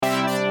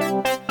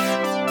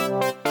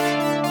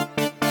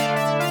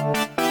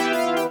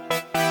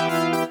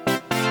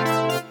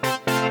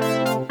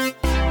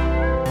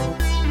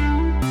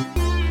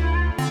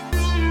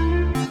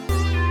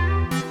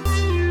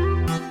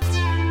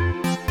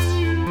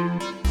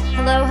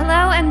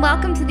and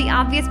welcome to the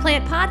Obvious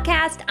Plant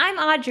Podcast. I'm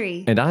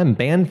Audrey. And I'm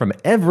banned from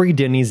every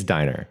Denny's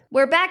diner.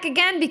 We're back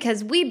again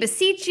because we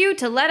beseech you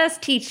to let us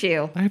teach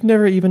you. I've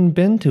never even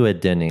been to a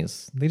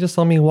Denny's. They just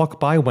saw me walk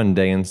by one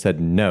day and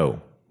said,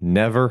 no,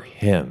 never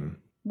him.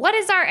 What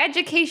is our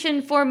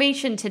education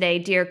formation today,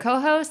 dear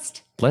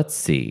co-host? Let's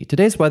see.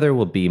 Today's weather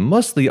will be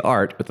mostly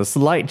art with a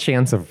slight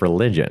chance of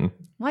religion.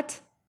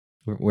 What?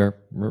 We're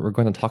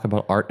going to talk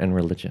about art and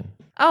religion.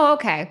 Oh,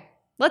 okay.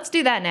 Let's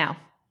do that now.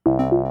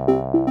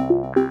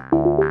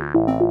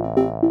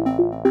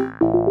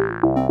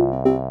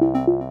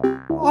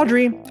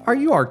 Audrey, are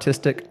you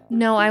artistic?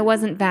 No, I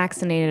wasn't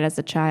vaccinated as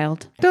a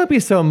child. Don't be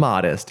so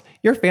modest.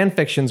 Your fan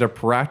fictions are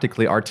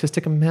practically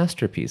artistic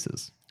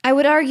masterpieces. I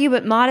would argue,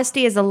 but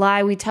modesty is a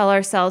lie we tell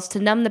ourselves to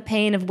numb the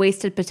pain of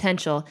wasted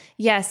potential.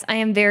 Yes, I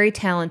am very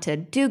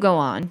talented. Do go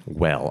on.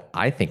 Well,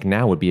 I think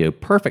now would be a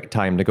perfect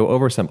time to go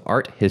over some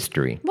art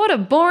history. What a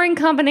boring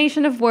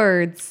combination of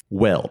words.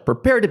 Well,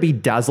 prepare to be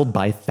dazzled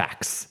by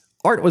facts.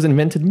 Art was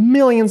invented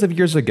millions of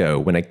years ago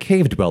when a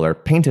cave dweller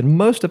painted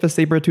most of a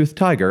saber-toothed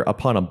tiger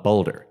upon a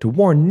boulder to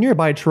warn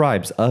nearby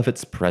tribes of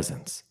its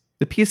presence.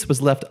 The piece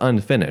was left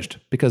unfinished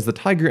because the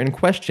tiger in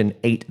question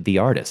ate the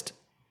artist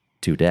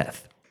to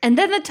death. And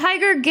then the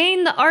tiger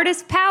gained the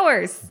artist's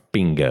powers.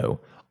 Bingo.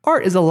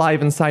 Art is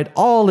alive inside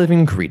all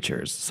living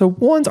creatures, so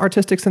one's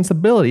artistic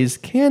sensibilities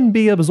can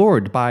be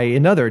absorbed by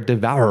another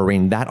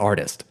devouring that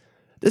artist.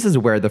 This is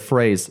where the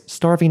phrase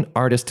starving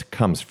artist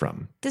comes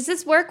from. Does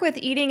this work with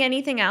eating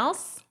anything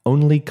else?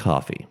 Only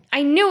coffee.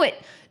 I knew it!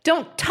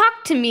 Don't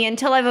talk to me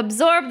until I've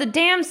absorbed the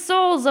damn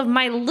souls of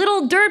my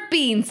little dirt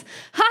beans!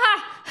 Ha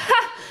ha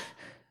ha!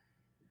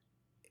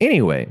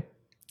 Anyway,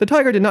 the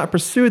tiger did not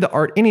pursue the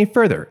art any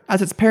further,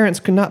 as its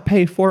parents could not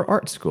pay for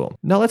art school.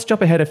 Now let's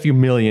jump ahead a few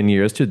million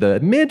years to the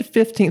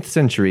mid-15th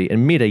century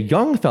and meet a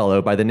young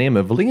fellow by the name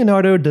of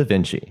Leonardo da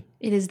Vinci.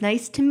 It is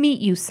nice to meet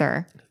you,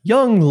 sir.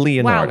 Young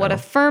Leonardo. Wow, what a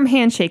firm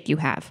handshake you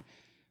have.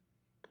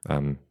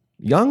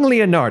 Young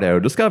Leonardo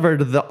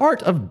discovered the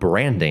art of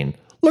branding.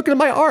 Look at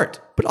my art,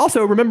 but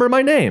also remember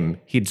my name,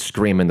 he'd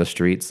scream in the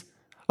streets.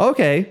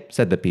 Okay,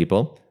 said the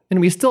people, and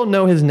we still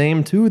know his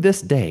name to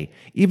this day,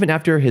 even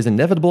after his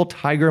inevitable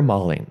tiger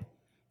mauling.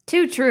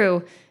 Too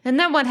true. And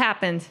then what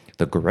happened?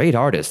 The great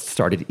artists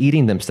started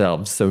eating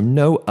themselves so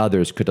no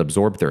others could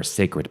absorb their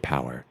sacred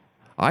power.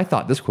 I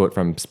thought this quote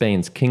from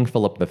Spain's King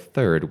Philip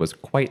III was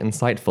quite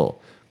insightful.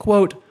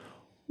 Quote,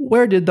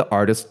 "Where did the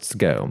artists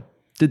go?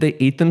 Did they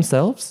eat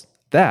themselves?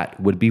 That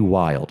would be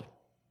wild."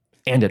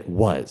 And it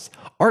was.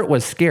 Art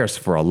was scarce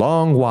for a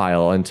long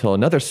while until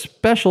another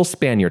special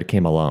Spaniard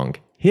came along.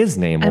 His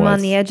name was... I'm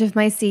on the edge of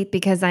my seat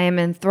because I am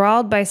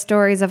enthralled by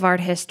stories of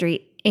art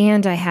history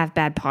and I have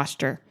bad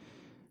posture.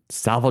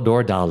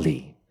 Salvador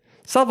Dali.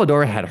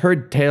 Salvador had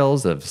heard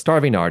tales of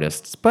starving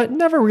artists, but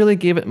never really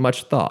gave it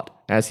much thought,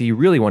 as he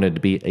really wanted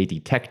to be a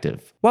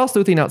detective. While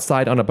sleuthing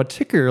outside on a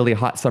particularly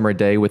hot summer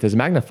day with his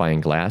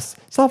magnifying glass,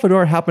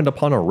 Salvador happened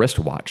upon a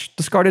wristwatch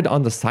discarded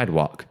on the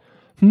sidewalk.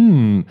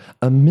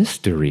 A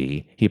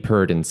mystery, he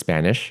purred in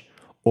Spanish.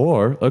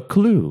 Or a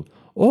clue.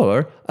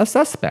 Or a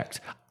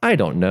suspect. I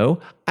don't know.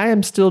 I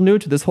am still new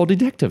to this whole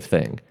detective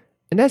thing.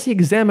 And as he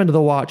examined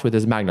the watch with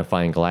his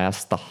magnifying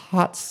glass, the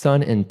hot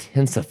sun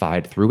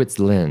intensified through its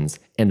lens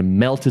and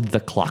melted the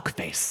clock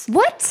face.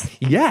 What?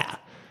 Yeah.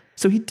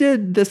 So he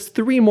did this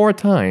 3 more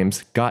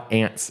times, got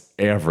ants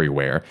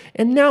everywhere,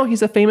 and now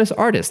he's a famous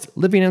artist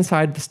living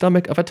inside the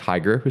stomach of a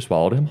tiger who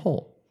swallowed him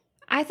whole.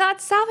 I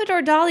thought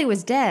Salvador Dali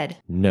was dead.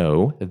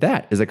 No,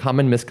 that is a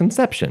common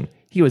misconception.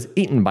 He was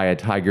eaten by a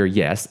tiger,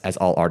 yes, as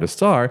all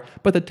artists are,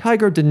 but the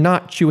tiger did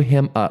not chew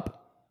him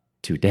up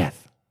to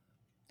death.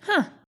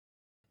 Huh.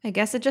 I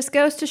guess it just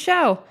goes to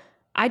show.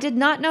 I did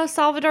not know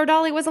Salvador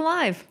Dali was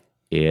alive.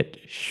 It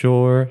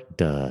sure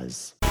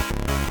does.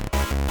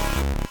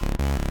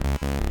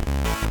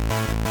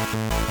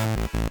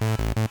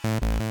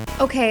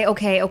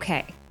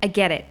 Okay. I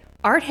get it.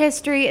 Art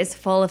history is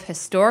full of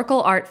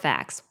historical art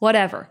facts.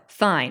 Whatever.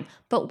 Fine.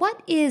 But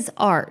what is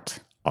art?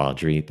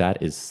 Audrey,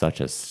 that is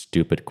such a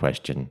stupid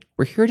question.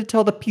 We're here to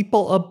tell the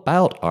people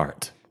about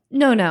art.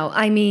 No.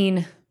 I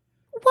mean,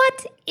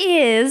 what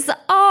is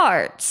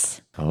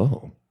art?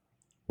 Oh,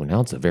 well,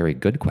 now it's a very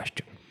good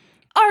question.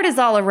 Art is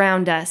all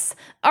around us.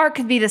 Art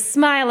could be the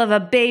smile of a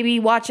baby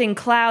watching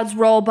clouds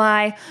roll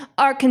by.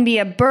 Art can be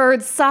a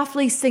bird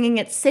softly singing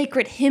its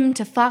sacred hymn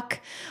to fuck.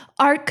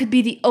 Art could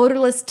be the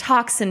odorless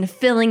toxin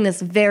filling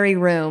this very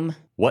room.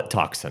 What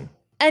toxin?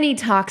 Any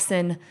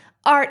toxin.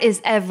 Art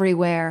is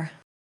everywhere.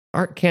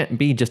 Art can't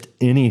be just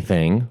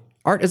anything.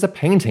 Art is a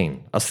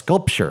painting, a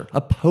sculpture,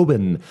 a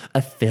poem,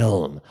 a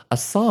film, a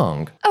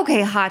song.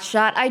 Okay,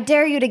 hotshot, I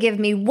dare you to give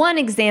me one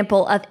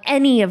example of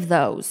any of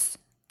those.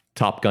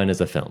 Top Gun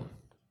is a film.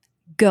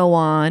 Go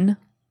on.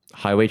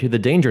 Highway to the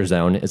Danger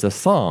Zone is a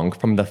song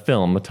from the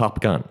film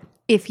Top Gun.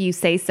 If you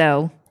say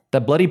so.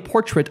 The bloody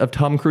portrait of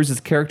Tom Cruise's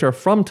character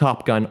from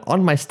Top Gun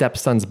on my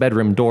stepson's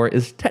bedroom door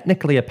is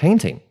technically a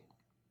painting.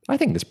 I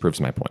think this proves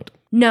my point.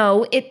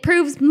 No, it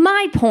proves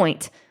my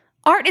point.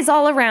 Art is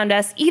all around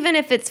us, even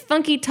if it's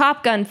funky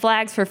Top Gun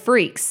flags for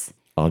freaks.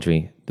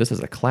 Audrey, this is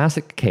a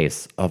classic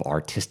case of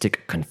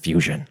artistic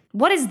confusion.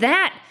 What is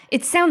that?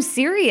 It sounds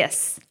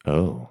serious.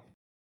 Oh,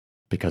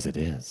 because it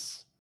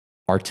is.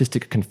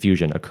 Artistic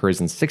confusion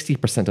occurs in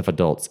 60% of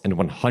adults and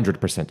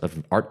 100%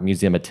 of art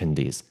museum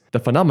attendees.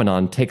 The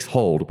phenomenon takes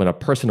hold when a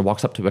person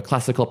walks up to a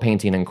classical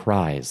painting and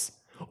cries,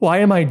 "Why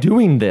am I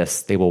doing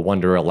this?" They will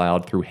wonder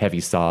aloud through heavy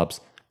sobs,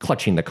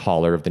 clutching the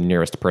collar of the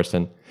nearest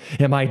person.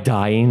 "Am I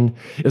dying?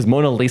 Is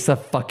Mona Lisa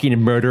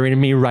fucking murdering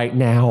me right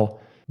now?"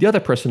 The other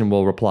person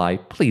will reply,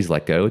 "Please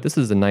let go, this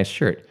is a nice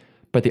shirt."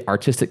 But the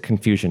artistic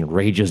confusion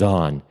rages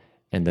on,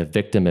 and the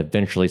victim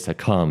eventually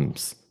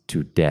succumbs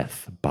to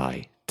death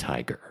by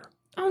tiger.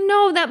 Oh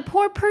no, that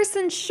poor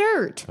person's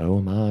shirt.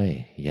 Oh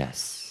my,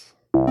 yes.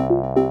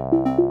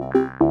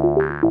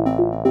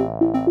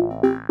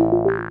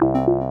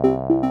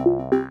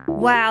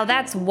 Wow,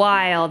 that's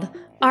wild.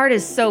 Art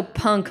is so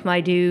punk,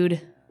 my dude.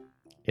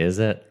 Is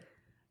it?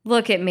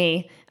 Look at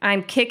me.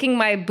 I'm kicking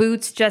my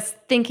boots just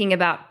thinking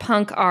about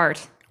punk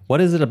art. What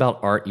is it about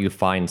art you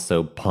find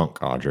so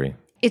punk, Audrey?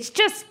 It's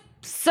just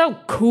so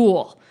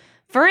cool.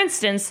 For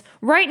instance,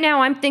 right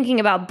now I'm thinking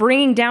about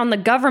bringing down the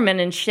government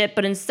and shit,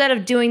 but instead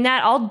of doing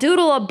that, I'll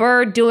doodle a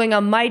bird doing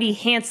a mighty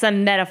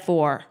handsome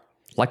metaphor.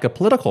 Like a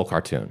political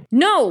cartoon.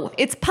 No,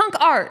 it's punk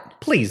art.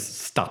 Please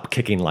stop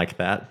kicking like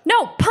that.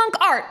 No, punk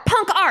art,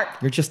 punk art.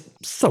 You're just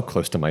so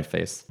close to my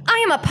face.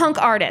 I am a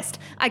punk artist.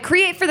 I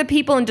create for the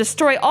people and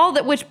destroy all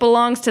that which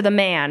belongs to the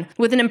man.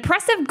 With an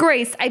impressive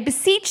grace, I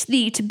beseech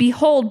thee to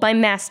behold my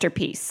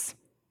masterpiece.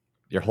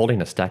 You're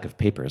holding a stack of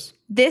papers.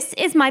 This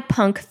is my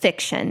punk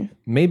fiction.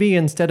 Maybe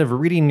instead of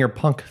reading your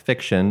punk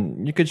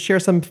fiction, you could share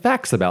some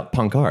facts about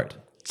punk art.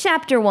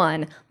 Chapter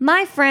 1.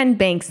 My friend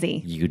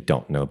Banksy. You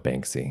don't know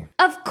Banksy.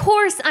 Of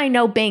course I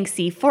know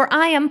Banksy, for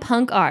I am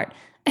punk art.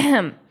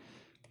 Ahem.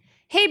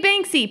 Hey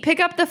Banksy, pick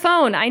up the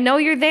phone. I know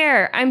you're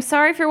there. I'm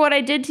sorry for what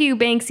I did to you,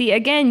 Banksy.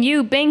 Again,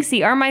 you,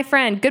 Banksy, are my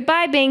friend.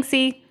 Goodbye,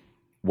 Banksy.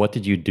 What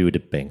did you do to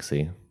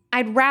Banksy?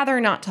 I'd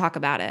rather not talk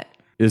about it.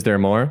 Is there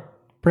more?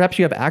 Perhaps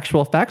you have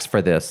actual facts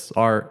for this,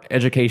 our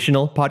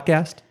educational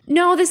podcast?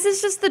 No, this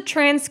is just the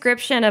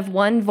transcription of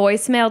one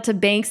voicemail to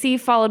Banksy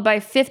followed by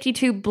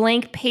 52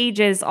 blank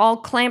pages all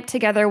clamped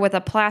together with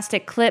a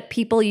plastic clip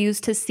people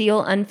use to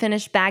seal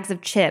unfinished bags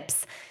of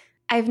chips.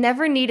 I've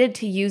never needed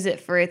to use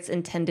it for its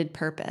intended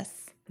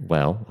purpose.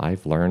 Well,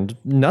 I've learned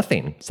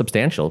nothing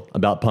substantial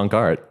about punk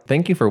art.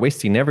 Thank you for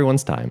wasting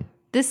everyone's time.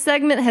 This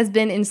segment has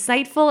been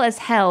insightful as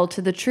hell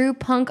to the true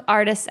punk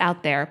artists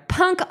out there.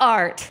 Punk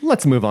art!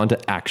 Let's move on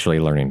to actually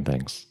learning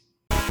things.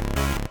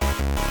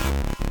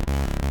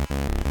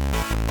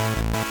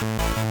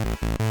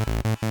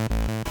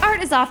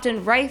 Art is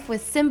often rife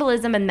with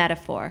symbolism and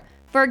metaphor.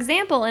 For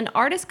example, an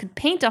artist could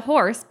paint a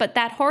horse, but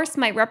that horse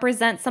might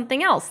represent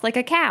something else, like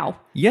a cow.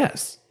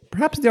 Yes,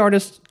 perhaps the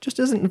artist just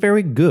isn't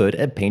very good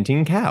at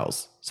painting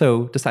cows,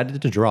 so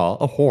decided to draw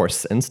a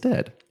horse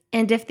instead.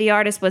 And if the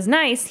artist was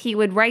nice, he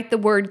would write the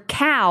word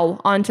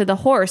cow onto the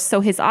horse so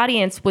his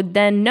audience would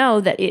then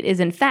know that it is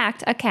in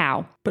fact a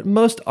cow. But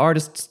most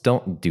artists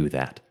don't do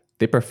that.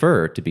 They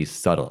prefer to be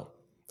subtle.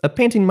 A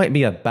painting might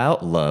be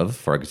about love,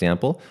 for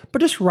example, but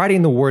just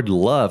writing the word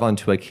love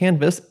onto a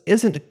canvas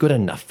isn't good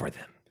enough for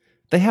them.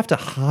 They have to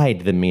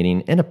hide the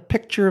meaning in a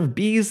picture of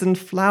bees and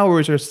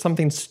flowers or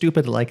something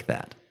stupid like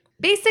that.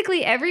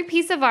 Basically, every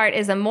piece of art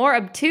is a more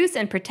obtuse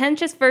and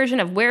pretentious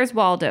version of Where's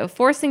Waldo,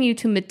 forcing you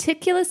to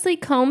meticulously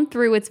comb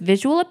through its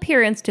visual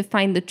appearance to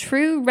find the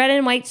true red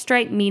and white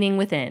stripe meaning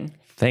within.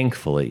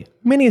 Thankfully,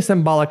 many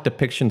symbolic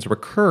depictions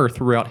recur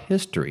throughout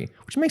history,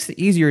 which makes it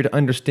easier to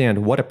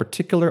understand what a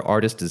particular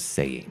artist is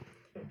saying.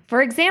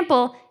 For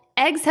example,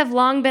 eggs have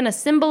long been a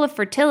symbol of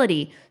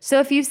fertility, so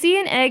if you see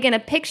an egg in a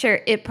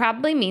picture, it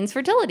probably means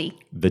fertility.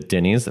 The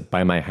Denny's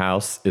by my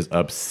house is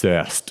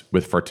obsessed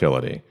with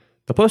fertility.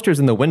 The posters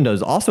in the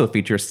windows also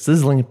feature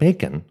sizzling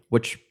bacon,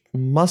 which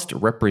must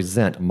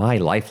represent my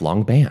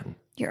lifelong ban.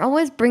 You're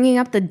always bringing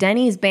up the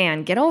Denny's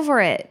ban. Get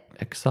over it.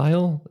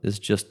 Exile is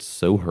just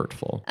so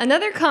hurtful.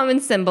 Another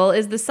common symbol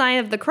is the sign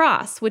of the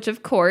cross, which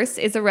of course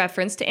is a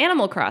reference to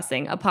Animal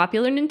Crossing, a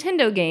popular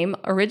Nintendo game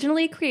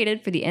originally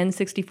created for the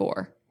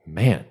N64.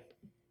 Man,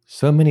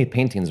 so many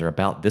paintings are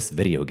about this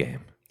video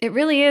game. It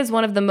really is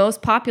one of the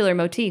most popular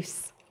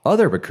motifs.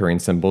 Other recurring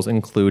symbols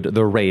include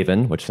the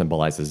raven, which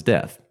symbolizes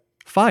death,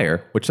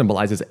 fire, which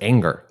symbolizes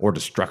anger or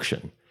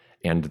destruction,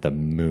 and the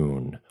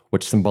moon,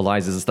 which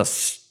symbolizes the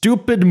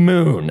stupid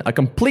moon, a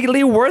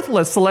completely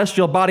worthless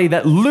celestial body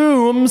that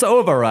looms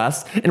over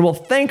us and will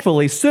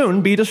thankfully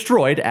soon be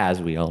destroyed, as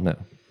we all know.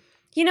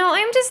 You know,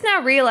 I'm just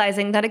now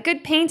realizing that a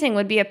good painting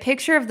would be a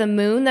picture of the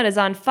moon that is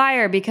on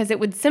fire because it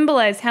would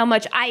symbolize how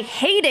much I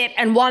hate it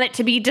and want it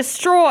to be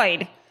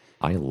destroyed.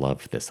 I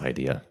love this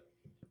idea.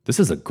 This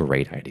is a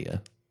great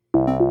idea.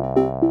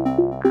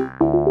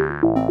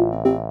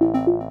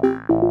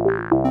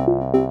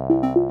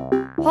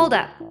 Hold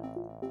up.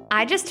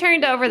 I just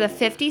turned over the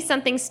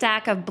 50-something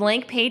stack of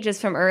blank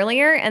pages from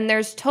earlier, and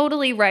there's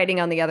totally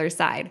writing on the other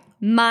side.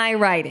 My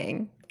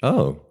writing.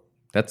 Oh,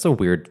 that's a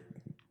weird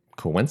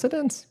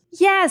coincidence?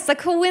 Yes, a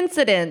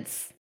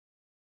coincidence.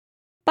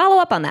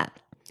 Follow up on that.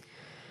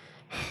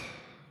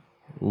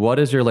 What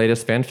is your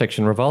latest fan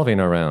fiction revolving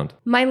around?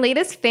 My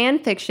latest fan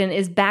fiction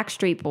is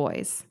Backstreet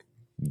Boys.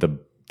 The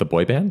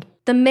boy band?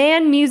 The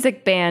man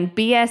music band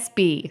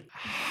BSB.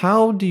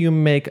 How do you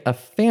make a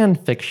fan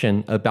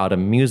fiction about a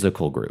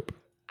musical group?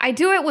 I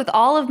do it with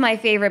all of my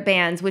favorite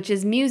bands, which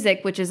is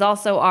music, which is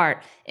also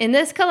art. In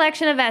this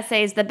collection of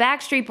essays, the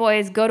Backstreet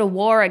Boys go to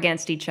war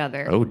against each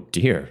other. Oh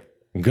dear.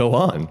 Go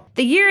on.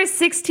 The year is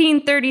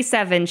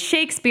 1637,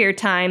 Shakespeare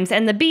times,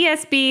 and the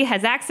BSB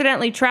has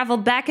accidentally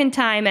traveled back in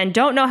time and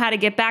don't know how to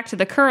get back to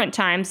the current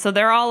time, so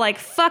they're all like,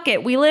 fuck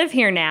it, we live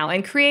here now,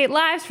 and create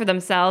lives for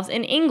themselves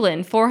in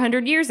England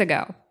 400 years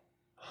ago.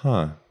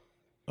 Huh.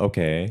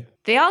 Okay.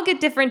 They all get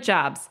different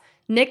jobs.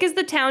 Nick is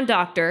the town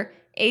doctor,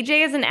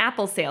 AJ is an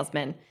apple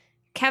salesman,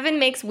 Kevin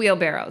makes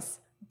wheelbarrows.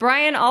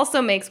 Brian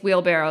also makes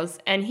wheelbarrows,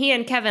 and he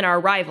and Kevin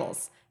are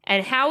rivals,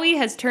 and Howie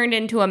has turned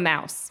into a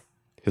mouse.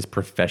 His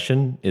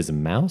profession is a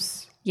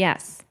mouse?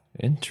 Yes.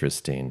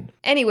 Interesting.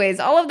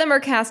 Anyways, all of them are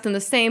cast in the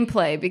same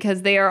play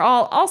because they are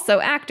all also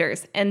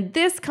actors, and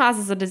this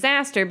causes a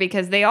disaster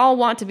because they all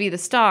want to be the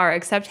star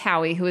except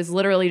Howie, who is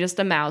literally just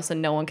a mouse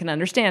and no one can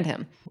understand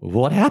him.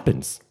 What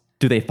happens?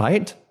 Do they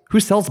fight? Who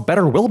sells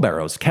better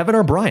wheelbarrows, Kevin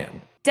or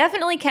Brian?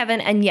 Definitely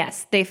Kevin, and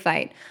yes, they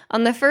fight.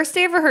 On the first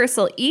day of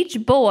rehearsal,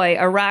 each boy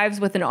arrives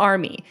with an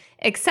army,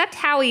 except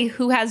Howie,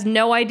 who has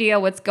no idea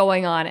what's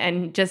going on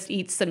and just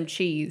eats some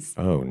cheese.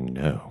 Oh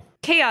no.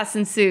 Chaos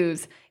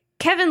ensues.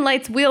 Kevin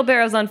lights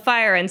wheelbarrows on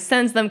fire and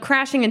sends them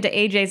crashing into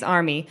AJ's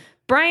army.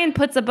 Brian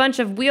puts a bunch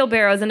of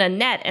wheelbarrows in a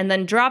net and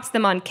then drops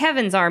them on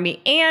Kevin's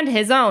army and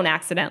his own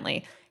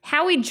accidentally.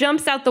 Howie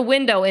jumps out the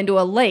window into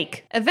a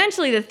lake.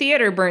 Eventually, the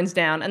theater burns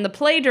down, and the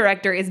play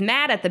director is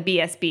mad at the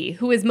BSB,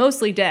 who is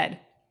mostly dead.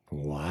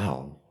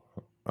 Wow.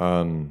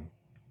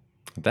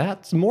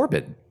 That's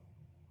morbid.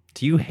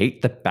 Do you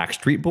hate the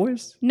Backstreet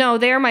Boys? No,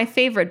 they are my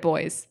favorite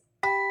boys.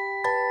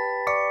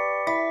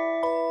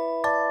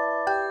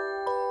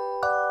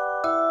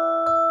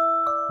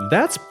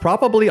 That's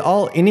probably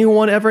all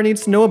anyone ever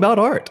needs to know about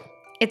art.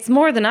 It's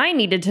more than I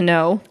needed to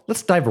know.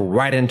 Let's dive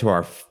right into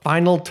our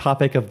final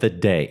topic of the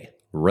day,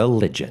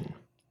 religion.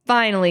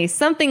 Finally,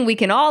 something we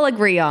can all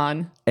agree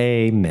on.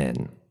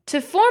 Amen. To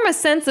form a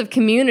sense of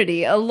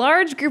community, a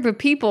large group of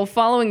people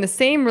following the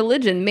same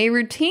religion may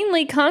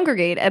routinely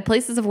congregate at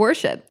places of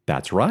worship.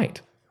 That's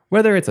right.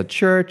 Whether it's a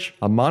church,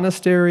 a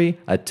monastery,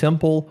 a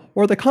temple,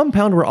 or the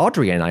compound where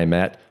Audrey and I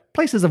met,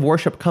 places of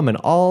worship come in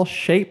all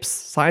shapes,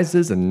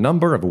 sizes, and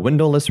number of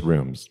windowless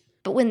rooms.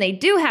 But when they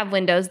do have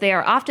windows, they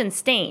are often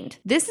stained.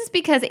 This is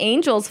because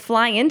angels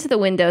fly into the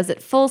windows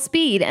at full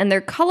speed and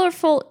their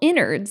colorful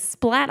innards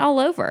splat all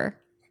over.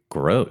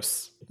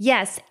 Gross.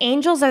 Yes,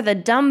 angels are the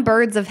dumb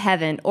birds of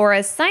heaven, or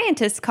as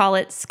scientists call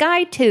it,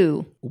 Sky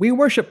 2. We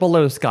worship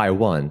below Sky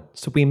 1,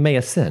 so we may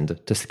ascend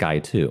to Sky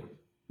 2.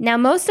 Now,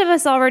 most of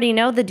us already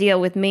know the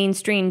deal with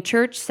mainstream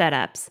church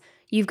setups.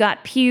 You've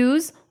got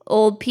pews,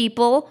 old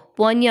people,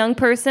 one young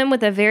person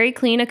with a very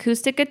clean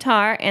acoustic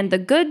guitar, and the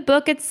good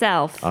book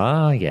itself.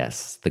 Ah,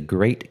 yes, The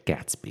Great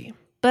Gatsby.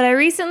 But I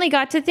recently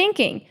got to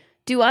thinking,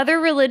 do other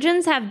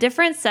religions have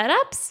different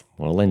setups?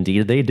 Well,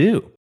 indeed they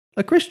do.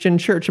 A Christian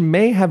church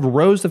may have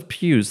rows of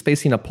pews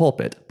facing a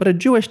pulpit, but a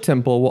Jewish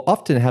temple will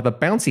often have a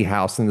bouncy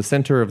house in the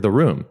center of the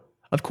room.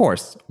 Of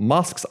course,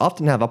 mosques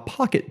often have a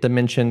pocket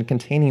dimension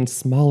containing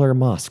smaller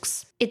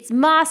mosques. It's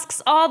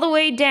mosques all the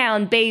way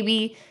down,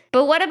 baby.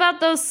 But what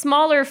about those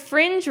smaller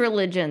fringe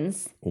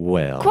religions?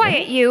 Well...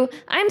 Quiet, you.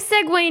 I'm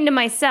segueing to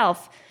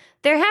myself.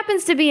 There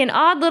happens to be an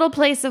odd little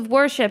place of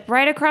worship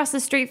right across the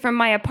street from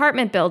my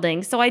apartment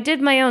building, so I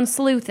did my own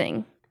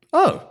sleuthing.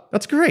 Oh,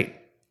 that's great.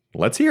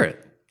 Let's hear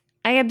it.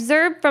 I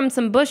observed from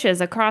some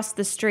bushes across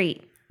the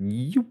street.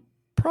 You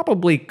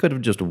probably could have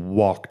just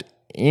walked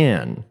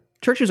in.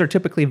 Churches are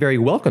typically very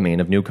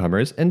welcoming of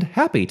newcomers and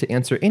happy to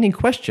answer any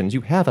questions you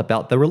have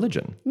about the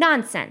religion.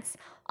 Nonsense.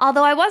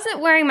 Although I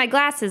wasn't wearing my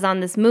glasses on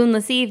this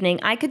moonless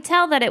evening, I could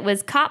tell that it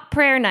was cop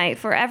prayer night,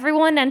 for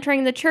everyone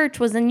entering the church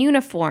was in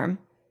uniform.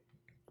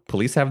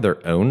 Police have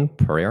their own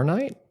prayer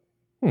night?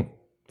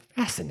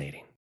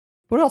 Fascinating.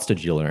 What else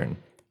did you learn?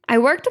 I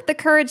worked up the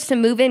courage to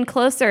move in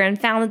closer and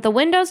found that the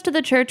windows to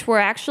the church were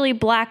actually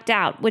blacked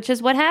out, which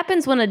is what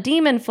happens when a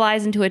demon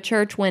flies into a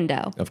church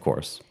window. Of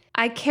course.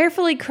 I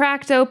carefully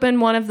cracked open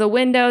one of the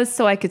windows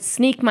so I could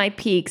sneak my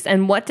peeks,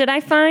 and what did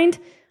I find?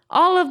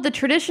 All of the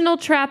traditional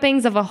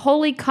trappings of a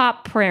holy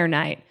cop prayer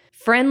night.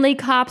 Friendly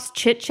cops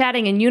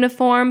chit-chatting in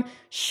uniform,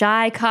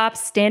 shy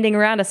cops standing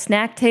around a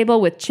snack table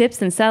with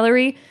chips and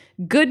celery,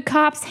 good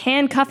cops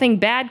handcuffing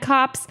bad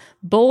cops,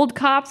 bold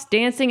cops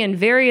dancing in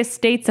various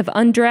states of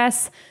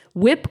undress,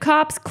 whip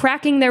cops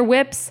cracking their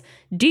whips,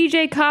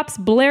 DJ cops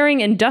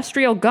blaring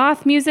industrial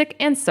goth music,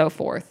 and so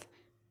forth.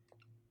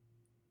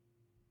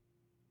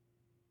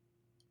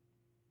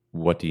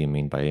 What do you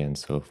mean by and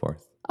so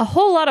forth? A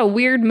whole lot of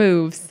weird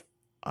moves.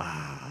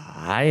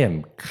 I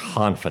am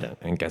confident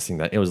in guessing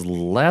that it was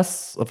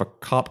less of a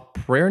cop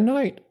prayer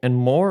night and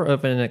more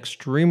of an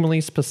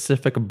extremely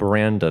specific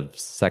brand of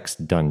sex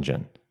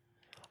dungeon.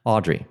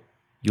 Audrey,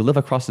 You live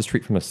across the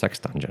street from a sex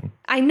dungeon.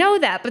 I know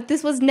that, but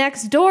this was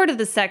next door to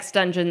the sex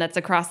dungeon that's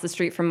across the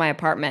street from my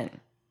apartment.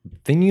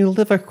 Then you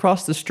live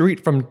across the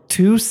street from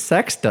 2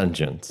 sex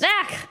dungeons.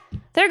 Ach,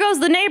 there goes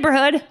the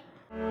neighborhood.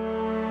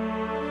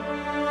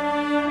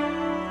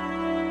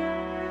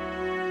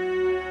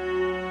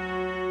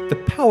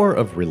 The power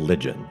of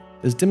religion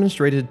is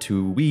demonstrated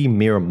to we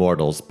mere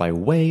mortals by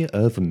way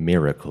of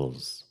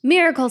miracles.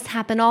 Miracles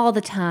happen all the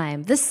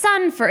time. The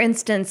sun, for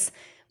instance.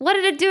 What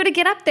did it do to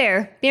get up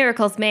there?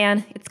 Miracles,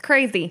 man. It's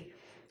crazy.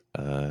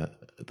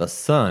 The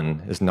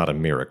sun is not a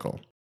miracle.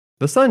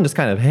 The sun just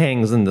kind of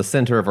hangs in the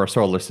center of our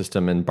solar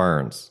system and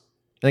burns.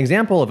 An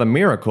example of a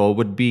miracle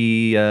would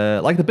be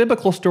like the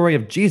biblical story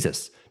of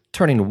Jesus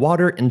turning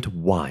water into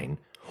wine,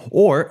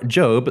 or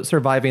Job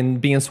surviving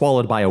being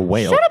swallowed by a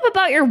whale. Shut up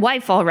about your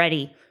wife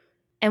already.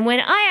 And when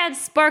I add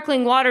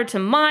sparkling water to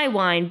my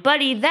wine,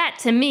 buddy, that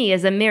to me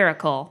is a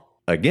miracle.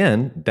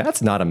 Again,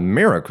 that's not a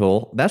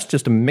miracle. That's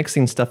just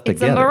mixing stuff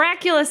It's together. a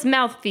miraculous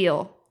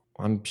mouthfeel.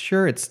 I'm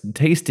sure it's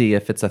tasty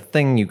if it's a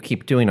thing you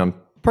keep doing on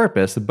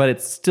purpose, but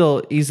it's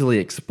still easily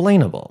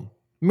explainable.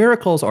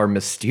 Miracles are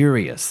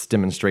mysterious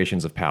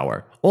demonstrations of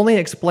power, only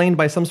explained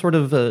by some sort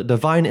of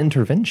divine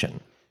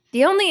intervention.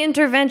 The only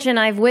intervention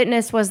I've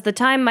witnessed was the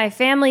time my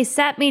family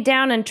sat me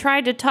down and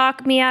tried to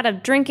talk me out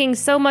of drinking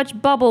so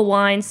much bubble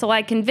wine, so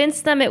I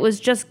convinced them it was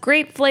just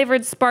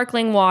grape-flavored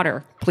sparkling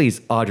water. Please,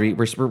 Audrey,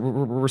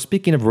 we're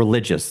speaking of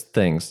religious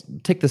things.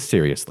 Take this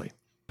seriously.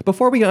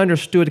 Before we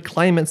understood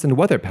climates and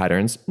weather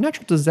patterns,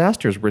 natural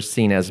disasters were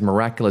seen as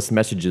miraculous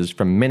messages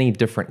from many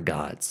different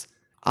gods.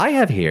 I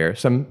have here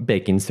some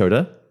baking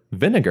soda,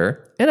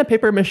 vinegar, and a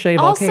papier-mâché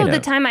volcano. Also the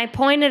time I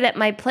pointed at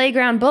my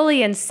playground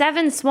bully and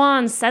 7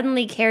 swans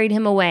suddenly carried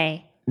him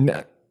away.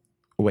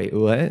 Wait,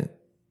 what?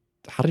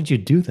 How did you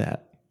do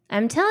that?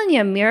 I'm telling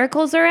you,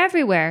 miracles are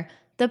everywhere.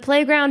 The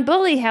playground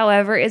bully,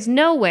 however, is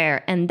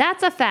nowhere, and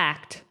that's a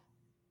fact.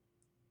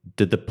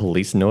 Did the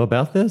police know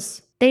about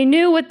this? They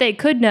knew what they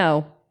could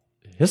know.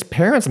 His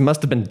parents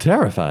must have been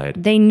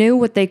terrified. They knew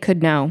what they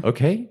could know.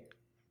 Okay.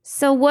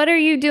 So what are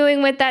you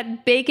doing with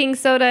that baking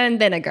soda and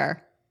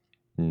vinegar?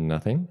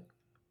 Nothing.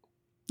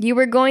 You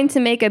were going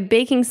to make a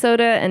baking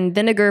soda and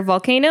vinegar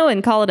volcano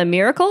and call it a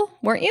miracle,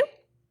 weren't you?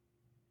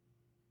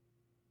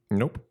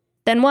 Nope.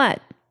 Then what?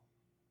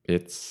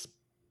 It's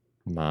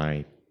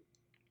my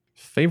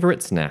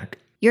favorite snack.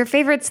 Your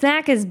favorite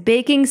snack is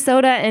baking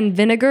soda and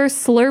vinegar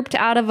slurped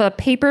out of a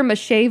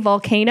papier-mâché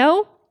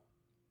volcano?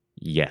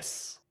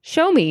 Yes.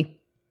 Show me.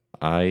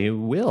 I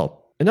will.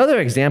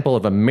 Another example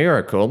of a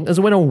miracle is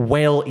when a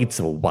whale eats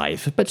a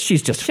wife, but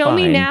she's just Show fine.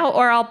 me now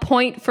or I'll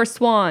point for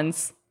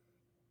swans.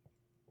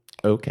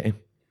 Okay.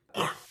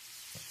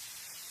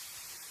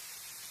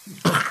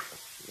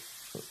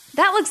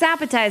 That looks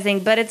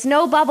appetizing, but it's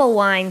no bubble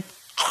wine.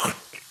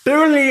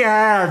 To the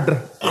ad.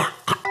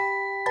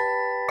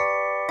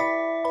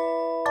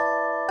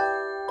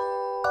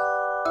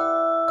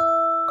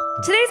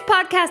 Today's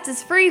podcast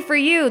is free for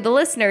you, the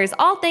listeners,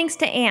 all thanks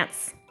to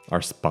Ants.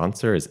 Our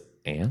sponsor is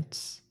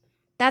Ants?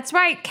 That's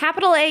right,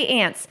 capital A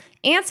Ants.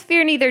 Ants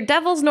fear neither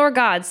devils nor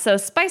gods, so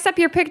spice up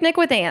your picnic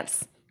with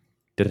ants.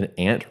 Did an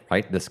ant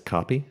write this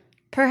copy?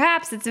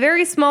 Perhaps it's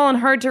very small and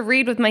hard to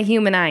read with my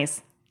human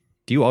eyes.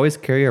 Do you always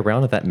carry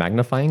around that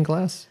magnifying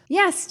glass?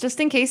 Yes, just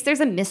in case there's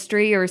a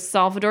mystery or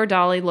Salvador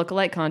Dali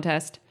lookalike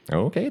contest.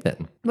 Okay,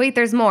 then. Wait,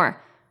 there's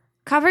more.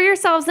 Cover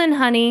yourselves in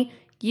honey,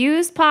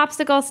 use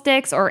popsicle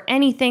sticks, or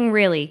anything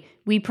really.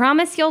 We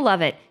promise you'll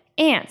love it.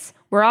 Ants,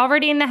 we're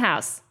already in the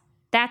house.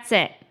 That's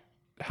it.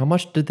 How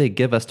much did they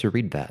give us to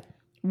read that?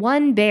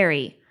 1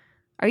 berry.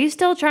 Are you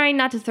still trying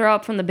not to throw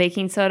up from the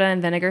baking soda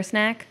and vinegar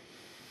snack?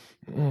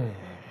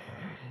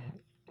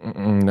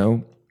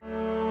 No.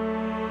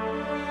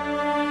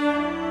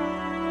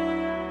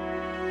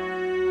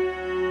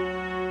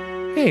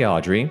 Hey,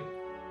 Audrey.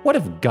 What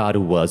if God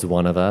was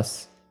one of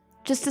us?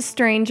 Just a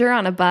stranger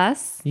on a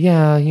bus?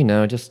 Yeah,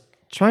 just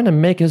trying to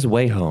make his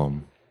way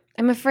home.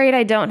 I'm afraid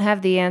I don't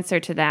have the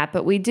answer to that,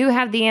 but we do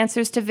have the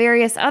answers to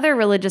various other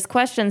religious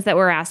questions that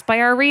were asked by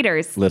our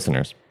readers.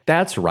 Listeners,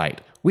 that's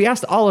right. We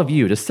asked all of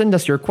you to send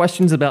us your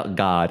questions about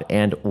God,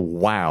 and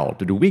wow,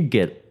 did we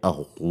get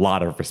a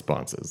lot of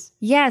responses.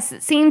 Yes,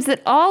 it seems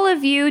that all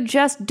of you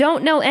just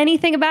don't know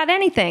anything about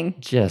anything.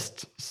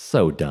 Just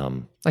so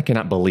dumb. I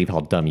cannot believe how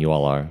dumb you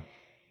all are.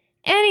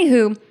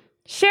 Anywho,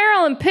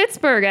 Cheryl in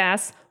Pittsburgh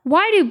asks,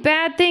 why do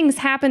bad things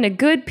happen to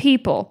good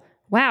people?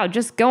 Wow,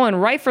 just going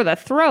right for the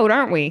throat,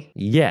 aren't we?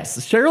 Yes,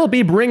 Cheryl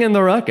be bringing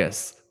the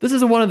ruckus. This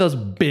is one of those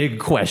big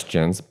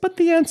questions, but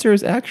the answer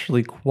is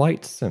actually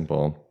quite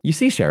simple. You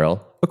see,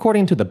 Cheryl,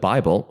 according to the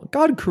Bible,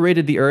 God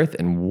created the earth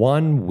in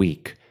 1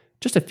 week.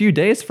 Just a few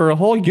days for a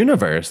whole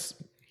universe.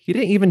 He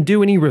didn't even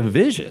do any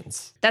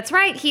revisions. That's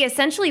right, he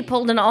essentially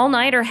pulled an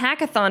all-nighter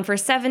hackathon for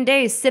 7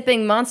 days,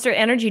 sipping Monster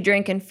Energy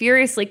drink and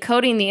furiously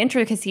coding the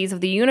intricacies of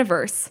the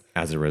universe.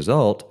 As a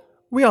result,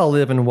 we all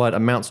live in what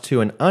amounts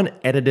to an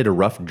unedited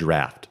rough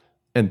draft.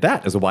 And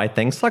that is why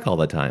things suck all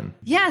the time.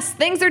 Yes,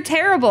 things are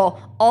terrible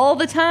all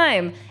the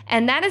time.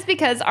 And that is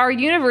because our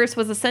universe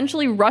was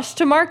essentially rushed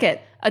to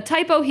market. A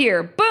typo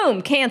here,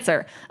 boom,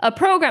 cancer. A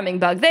programming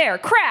bug there,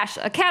 crash.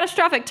 A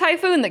catastrophic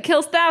typhoon that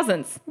kills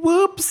thousands.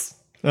 Whoops.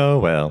 Oh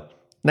well.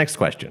 Next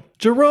question.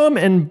 Jerome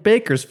in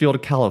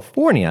Bakersfield,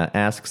 California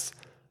asks,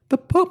 the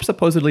Pope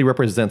supposedly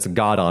represents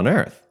God on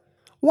earth.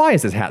 Why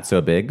is his hat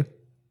so big?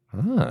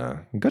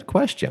 Good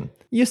question.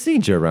 You see,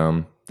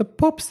 Jerome, the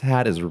Pope's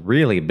hat is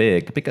really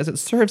big because it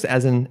serves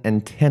as an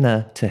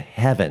antenna to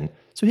heaven,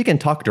 so he can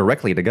talk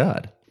directly to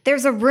God.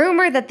 There's a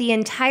rumor that the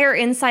entire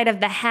inside of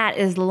the hat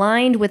is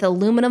lined with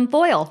aluminum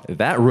foil.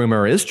 That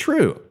rumor is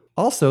true.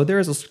 Also, there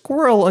is a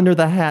squirrel under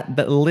the hat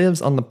that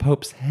lives on the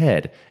Pope's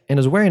head and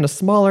is wearing a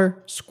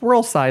smaller,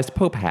 squirrel-sized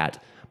Pope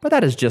hat. But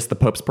that is just the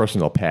Pope's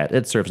personal pet.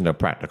 It serves no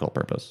practical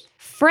purpose.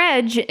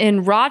 Fredge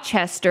in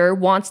Rochester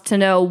wants to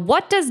know,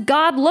 what does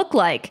God look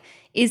like?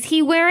 Is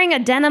he wearing a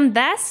denim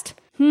vest?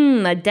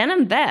 A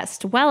denim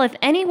vest. Well, if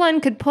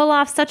anyone could pull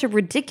off such a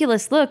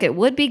ridiculous look, it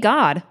would be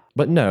God.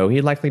 But no, he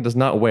likely does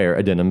not wear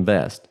a denim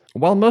vest.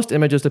 While most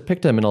images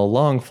depict him in a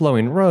long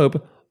flowing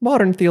robe,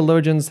 modern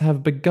theologians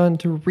have begun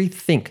to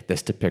rethink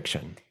this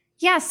depiction.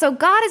 Yeah, so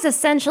God is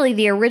essentially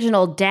the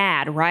original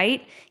dad,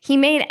 right? He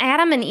made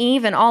Adam and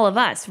Eve and all of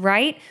us,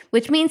 right?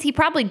 Which means he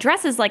probably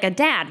dresses like a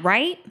dad,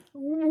 right?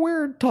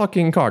 We're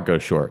talking cargo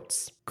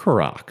shorts,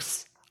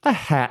 Crocs, a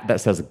hat that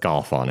says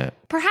golf on it.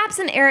 Perhaps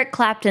an Eric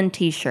Clapton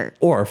t-shirt.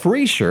 Or a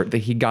free shirt that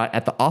he got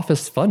at the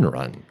office fun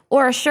run.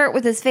 Or a shirt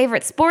with his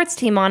favorite sports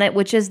team on it,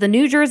 which is the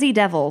New Jersey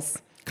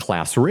Devils.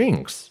 Class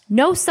rings.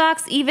 No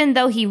socks even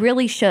though he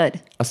really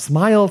should. A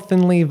smile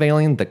thinly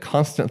veiling the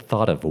constant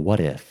thought of what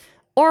if.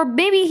 Or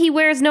maybe he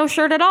wears no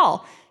shirt at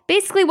all.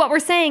 Basically what we're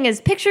saying is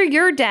picture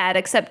your dad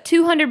except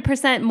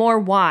 200% more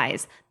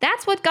wise.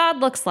 That's what God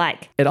looks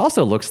like. It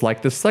also looks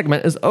like this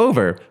segment is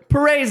over.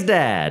 Praise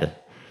Dad!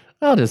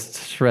 I'll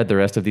just shred the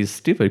rest of these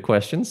stupid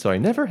questions so I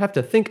never have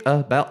to think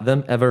about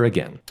them ever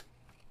again.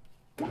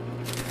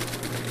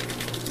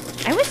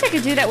 I wish I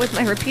could do that with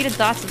my repeated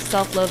thoughts of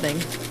self-loathing.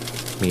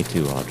 Me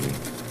too, Audrey.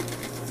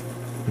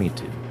 Me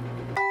too.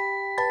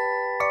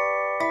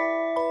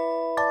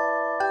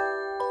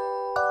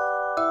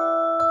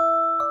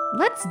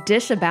 Let's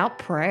dish about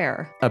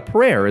prayer. A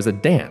prayer is a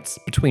dance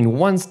between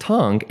one's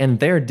tongue and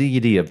their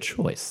deity of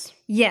choice.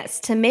 Yes,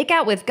 to make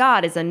out with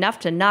God is enough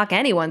to knock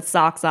anyone's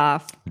socks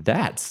off.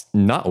 That's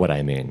not what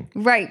I mean.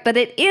 Right, but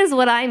it is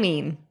what I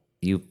mean.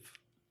 You've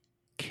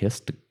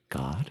kissed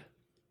God?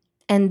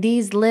 And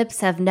these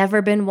lips have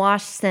never been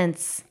washed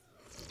since.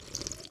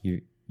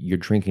 You're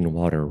drinking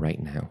water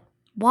right now.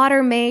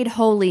 Water made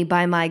holy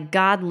by my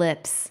God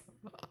lips.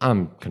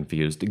 I'm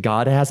confused.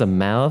 God has a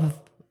mouth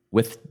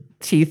with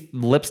teeth,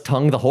 lips,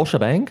 tongue, the whole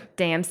shebang?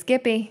 Damn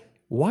Skippy.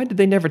 Why did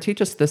they never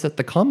teach us this at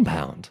the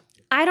compound?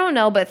 I don't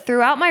know, but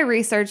throughout my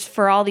research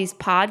for all these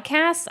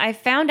podcasts, I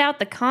found out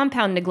the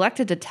compound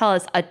neglected to tell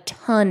us a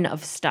ton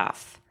of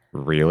stuff.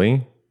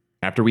 Really?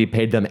 After we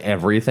paid them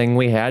everything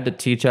we had to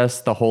teach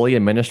us the Holy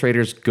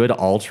Administrator's good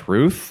all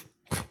truth?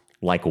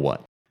 Like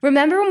what?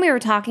 Remember when we were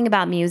talking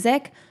about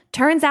music?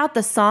 Turns out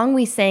the song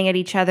we sang at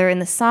each other in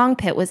the song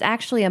pit was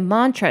actually a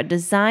mantra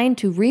designed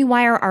to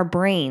rewire our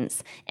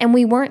brains. And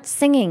we weren't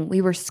singing,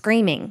 we were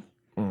screaming.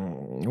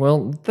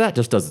 Well, that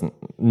just doesn't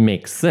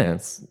make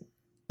sense.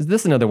 Is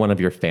this another one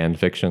of your fan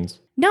fictions?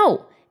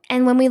 No.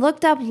 And when we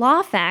looked up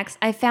law facts,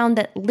 I found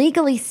that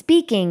legally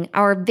speaking,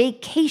 our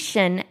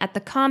vacation at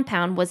the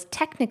compound was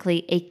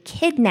technically a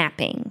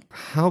kidnapping.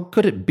 How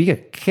could it be a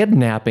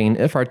kidnapping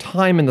if our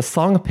time in the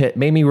song pit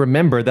made me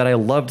remember that I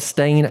loved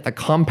staying at the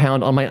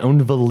compound on my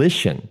own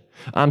volition?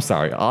 I'm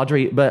sorry,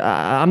 Audrey, but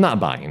I'm not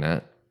buying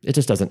it. It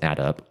just doesn't add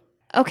up.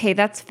 Okay,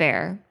 that's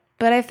fair.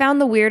 But I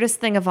found the weirdest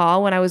thing of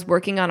all when I was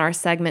working on our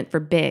segment for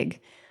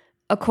Big.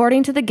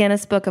 According to the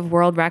Guinness Book of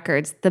World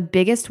Records, the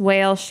biggest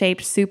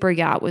whale-shaped super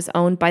yacht was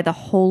owned by the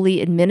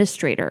Holy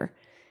Administrator,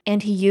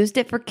 and he used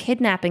it for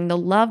kidnapping the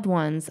loved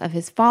ones of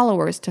his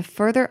followers to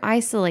further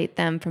isolate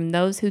them from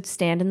those who'd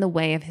stand in the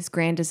way of his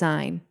grand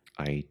design.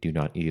 I do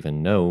not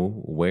even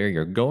know where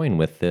you're going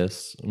with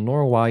this,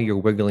 nor why you're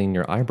wiggling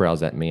your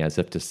eyebrows at me as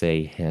if to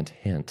say hint,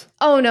 hint.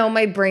 Oh no,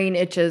 my brain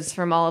itches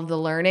from all of the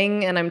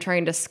learning, and I'm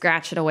trying to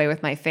scratch it away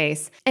with my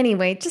face.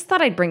 Anyway, just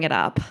thought I'd bring it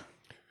up.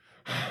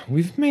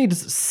 We've made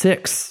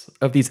 6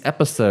 of these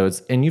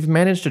episodes, and you've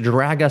managed to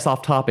drag us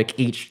off topic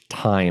each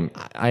time.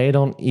 I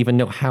don't even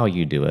know how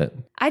you do it.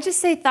 I just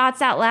say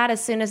thoughts out loud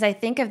as soon as I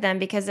think of them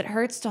because it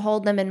hurts to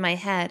hold them in my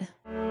head.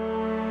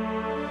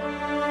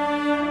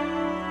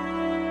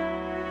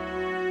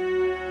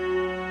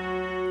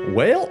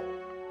 Well,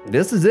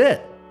 this is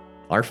it.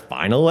 Our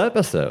final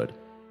episode.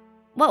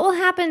 What will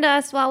happen to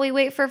us while we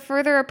wait for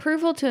further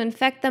approval to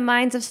infect the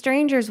minds of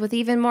strangers with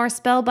even more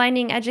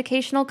spellbinding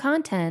educational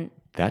content?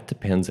 That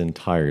depends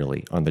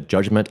entirely on the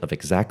judgment of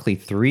exactly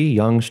 3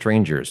 young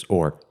strangers,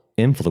 or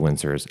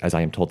influencers, as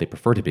I am told they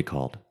prefer to be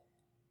called.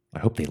 I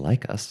hope they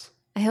like us.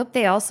 I hope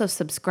they also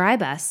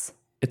subscribe us.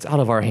 It's out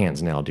of our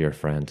hands now, dear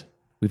friend.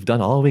 We've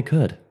done all we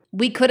could.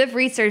 We could have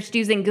researched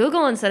using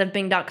Google instead of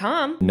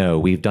Bing.com. No,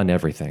 we've done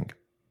everything.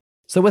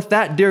 So with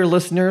that, dear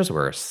listeners,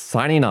 we're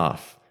signing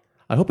off.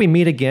 I hope we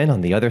meet again on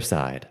the other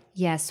side.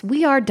 Yes,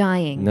 we are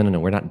dying. No,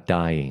 we're not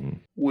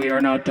dying. We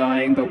are not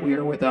dying, but we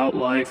are without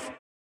life.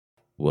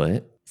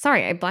 What?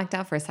 Sorry, I blacked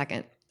out for a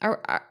second.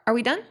 Are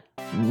we done?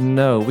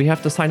 No, we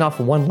have to sign off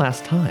one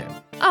last time.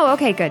 Oh,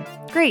 okay, good.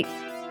 Great.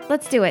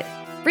 Let's do it.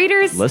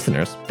 Readers,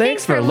 Listeners,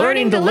 thanks for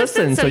learning to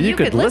listen so you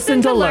could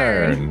listen to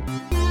learn.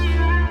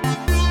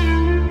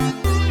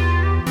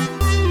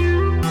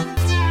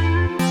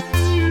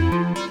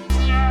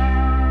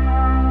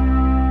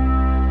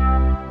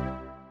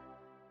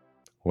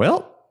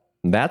 Well,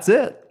 that's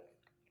it.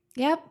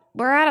 Yep,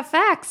 we're out of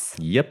facts.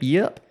 Yep.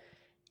 Yep.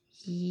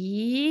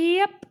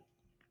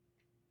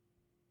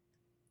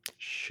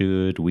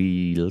 Should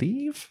we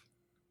leave?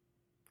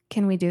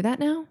 Can we do that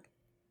now?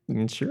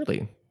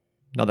 Surely.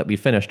 Now that we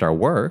finished our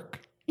work.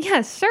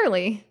 Yes,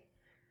 surely.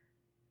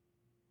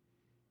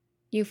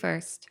 You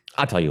first.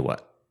 I'll tell you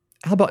what.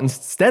 How about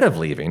instead of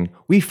leaving,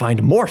 we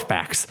find more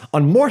facts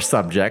on more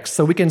subjects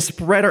so we can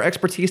spread our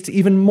expertise to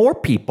even more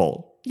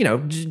people? You know,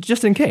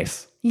 just in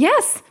case.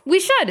 Yes, we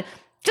should.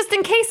 Just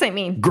in case, I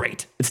mean.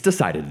 Great. It's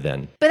decided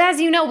then. But as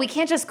you know, we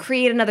can't just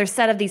create another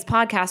set of these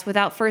podcasts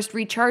without first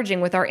recharging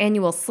with our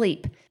annual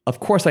sleep. Of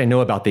course I know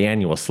about the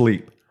annual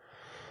sleep.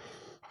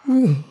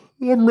 I'm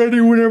ready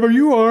whenever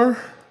you are.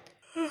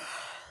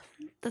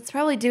 That's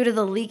probably due to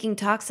the leaking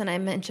toxin I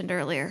mentioned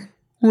earlier.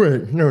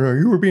 Wait, no,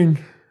 you were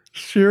being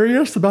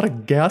serious about a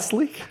gas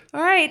leak?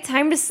 All right,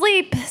 time to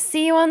sleep.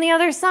 See you on the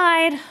other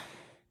side.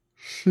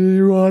 See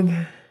you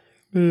on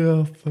the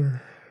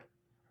other